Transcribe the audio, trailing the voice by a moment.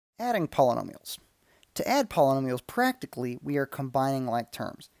Adding polynomials. To add polynomials, practically, we are combining like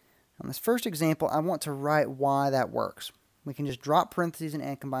terms. On this first example, I want to write why that works. We can just drop parentheses and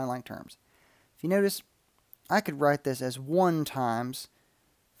add combine like terms. If you notice, I could write this as 1 times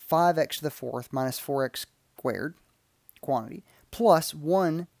 5x to the 4th minus 4x squared, quantity, plus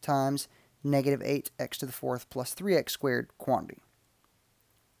 1 times negative 8x to the 4th plus 3x squared, quantity.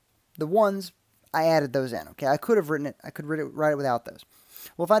 The ones, I added those in, okay? I could have written it, write it without those.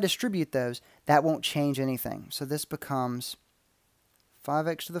 Well, if I distribute those, that won't change anything. So this becomes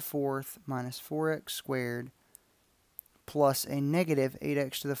 5x to the 4th minus 4x squared plus a negative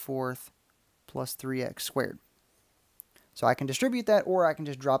 8x to the 4th plus 3x squared. So I can distribute that, or I can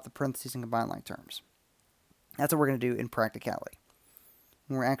just drop the parentheses and combine like terms. That's what we're going to do in practicality.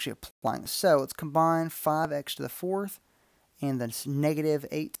 And we're actually applying this. So let's combine 5x to the 4th and then negative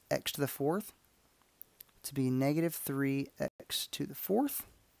 8x to the 4th to be negative 3x to the 4th.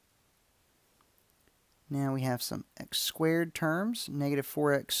 Now we have some x squared terms, negative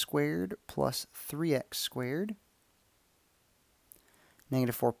 4x squared plus 3x squared.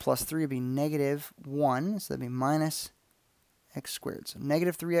 Negative 4 plus 3 would be negative 1, so that would be minus x squared. So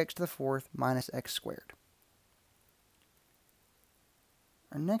negative 3x to the 4th minus x squared.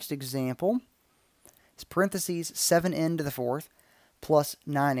 Our next example is parentheses 7n to the 4th plus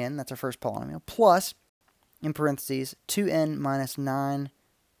 9n, that's our first polynomial, plus, in parentheses, 2n minus 9n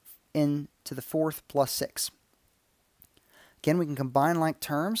to the 4th plus 6. Again, we can combine like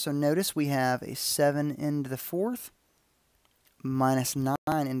terms, so notice we have a 7n to the 4th minus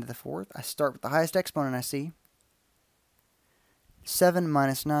 9n to the 4th. I start with the highest exponent I see. 7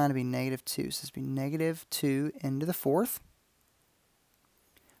 minus 9 would be negative 2, so this would be negative 2n to the 4th.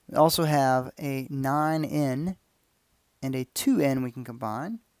 We also have a 9n and a 2n we can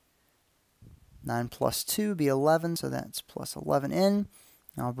combine. 9 plus 2 would be 11, so that's plus 11n.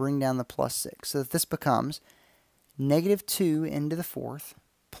 I'll bring down the plus 6. So that this becomes negative 2n to the 4th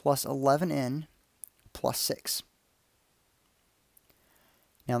plus 11n plus 6.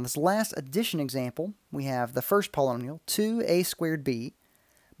 Now in this last addition example, we have the first polynomial, 2a squared b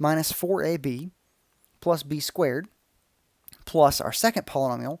minus 4ab plus b squared, plus our second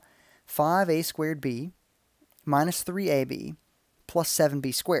polynomial, 5a squared b minus 3ab plus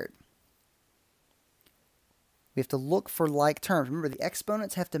 7b squared. We have to look for like terms. Remember, the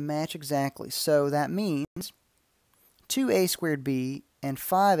exponents have to match exactly. So that means 2a squared b and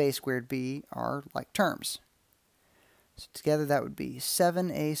 5a squared b are like terms. So together that would be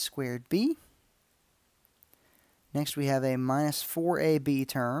 7a squared b. Next we have a minus 4ab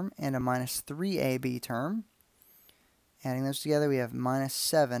term and a minus 3ab term. Adding those together we have minus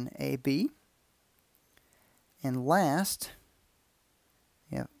 7ab. And last,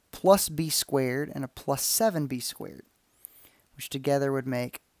 we have plus b squared and a plus 7b squared, which together would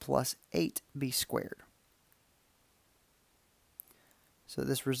make plus 8b squared. So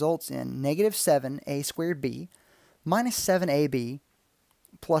this results in negative 7a squared b minus 7ab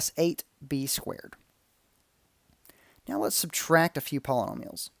plus 8b squared. Now let's subtract a few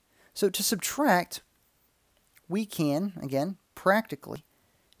polynomials. So to subtract, we can, again, practically,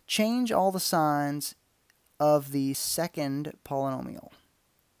 change all the signs of the second polynomial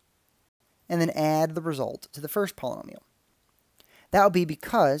and then add the result to the first polynomial. That would be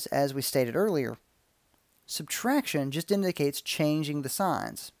because, as we stated earlier, subtraction just indicates changing the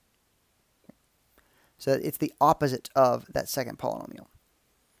signs. So it's the opposite of that second polynomial.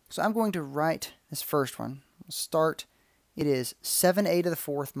 So I'm going to write this first one. We'll start, it is 7a to the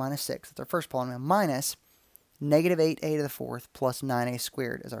 4th minus 6, that's our first polynomial, minus negative 8a to the 4th plus 9a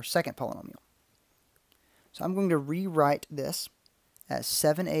squared as our second polynomial. So I'm going to rewrite this as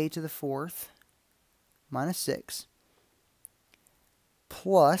 7a to the 4th minus 6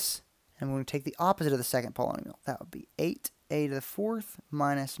 plus, and I'm going to take the opposite of the second polynomial. That would be 8a to the 4th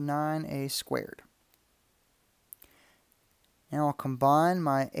minus 9a squared. Now I'll combine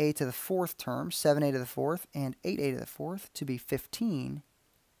my a to the 4th term, 7a to the 4th, and 8a to the 4th to be 15a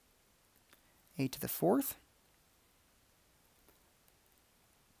to the 4th.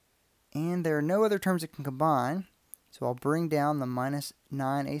 And there are no other terms that can combine, so I'll bring down the minus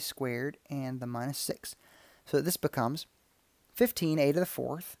 9a squared and the minus 6. So this becomes 15a to the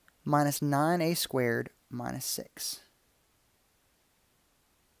 4th minus 9a squared minus 6.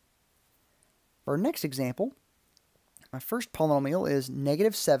 For our next example, my first polynomial is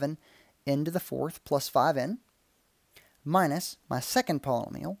negative 7n to the 4th plus 5n minus my second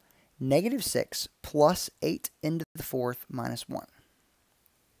polynomial, negative 6 plus 8n to the 4th minus 1.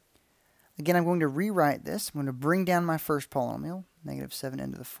 Again, I'm going to rewrite this. I'm going to bring down my first polynomial, negative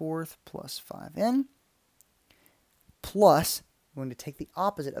 7n to the 4th plus 5n, plus we're going to take the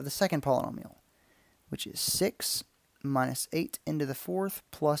opposite of the second polynomial, which is 6 minus 8 into the fourth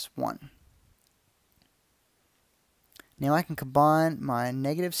plus 1. Now I can combine my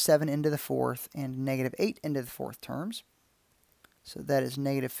negative 7 into the fourth and negative 8 into the fourth terms. So that is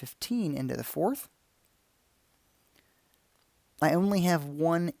negative 15 into the fourth. I only have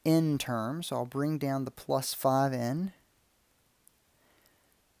one n term, so I'll bring down the plus 5n.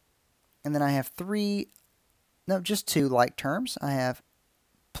 And then I have just two like terms. I have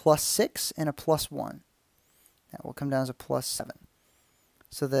plus 6 and a plus 1. That will come down as a plus 7.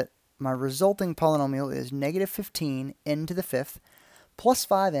 So that my resulting polynomial is negative 15 n to the fifth plus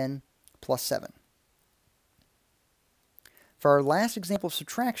 5n plus 7. For our last example of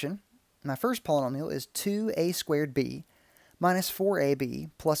subtraction, my first polynomial is 2a squared b minus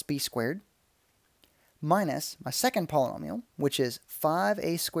 4ab plus b squared minus my second polynomial, which is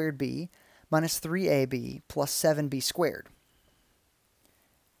 5a squared b minus 3ab plus 7b squared.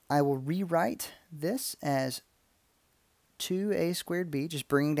 I will rewrite this as 2a squared b, just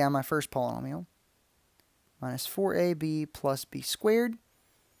bringing down my first polynomial, minus 4ab plus b squared,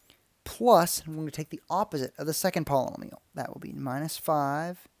 plus, I'm going to take the opposite of the second polynomial. That will be minus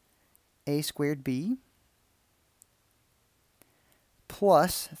 5a squared b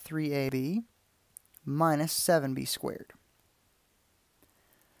plus 3ab minus 7b squared.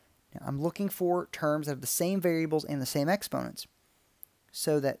 Now, I'm looking for terms that have the same variables and the same exponents,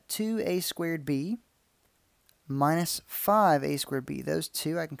 so that 2a squared b minus 5a squared b, those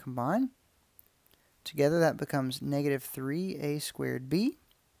two I can combine. Together that becomes negative 3a squared b.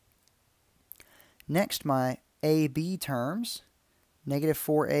 Next, my ab terms, negative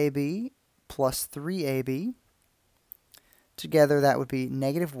 4ab plus 3ab. Together that would be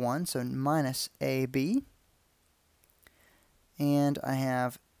negative 1, so minus ab. And I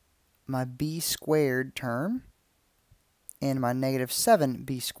have my b squared term and my negative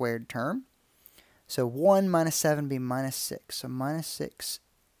 7b squared term. So 1 minus 7b minus 6, so minus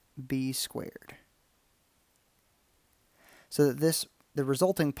 6b squared. So that the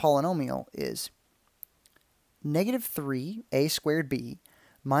resulting polynomial is negative 3a squared b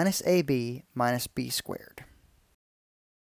minus ab minus b squared.